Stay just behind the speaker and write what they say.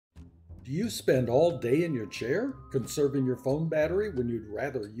Do you spend all day in your chair, conserving your phone battery when you'd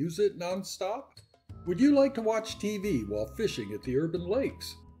rather use it nonstop? Would you like to watch TV while fishing at the urban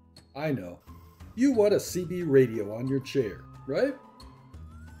lakes? I know. You want a CB radio on your chair, right?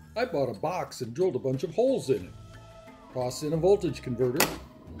 I bought a box and drilled a bunch of holes in it. Toss in a voltage converter.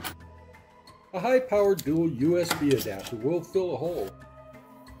 A high-powered dual USB adapter will fill a hole.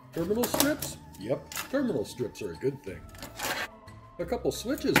 Terminal strips? Yep, terminal strips are a good thing. A couple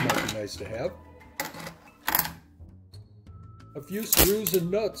switches might be nice to have. A few screws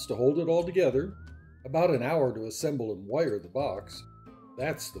and nuts to hold it all together. About an hour to assemble and wire the box.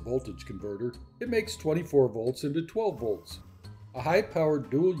 That's the voltage converter. It makes 24 volts into 12 volts. A high-powered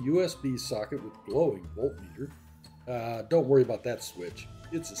dual USB socket with glowing voltmeter. Don't worry about that switch.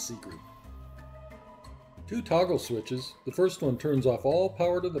 It's a secret. 2 toggle switches. The first one turns off all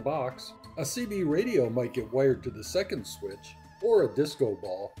power to the box. A CB radio might get wired to the second switch, or a disco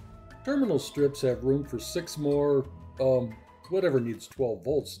ball. Terminal strips have room for 6 more, whatever needs 12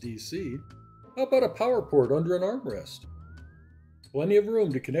 volts DC. How about a power port under an armrest? Plenty of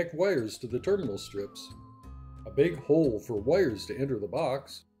room to connect wires to the terminal strips. A big hole for wires to enter the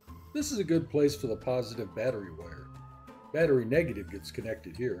box. This is a good place for the positive battery wire. Battery negative gets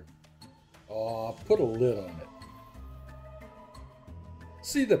connected here. Put a lid on it.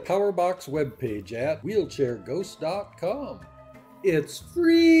 See the PowerBox webpage at wheelchairghost.com. It's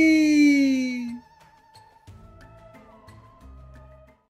free!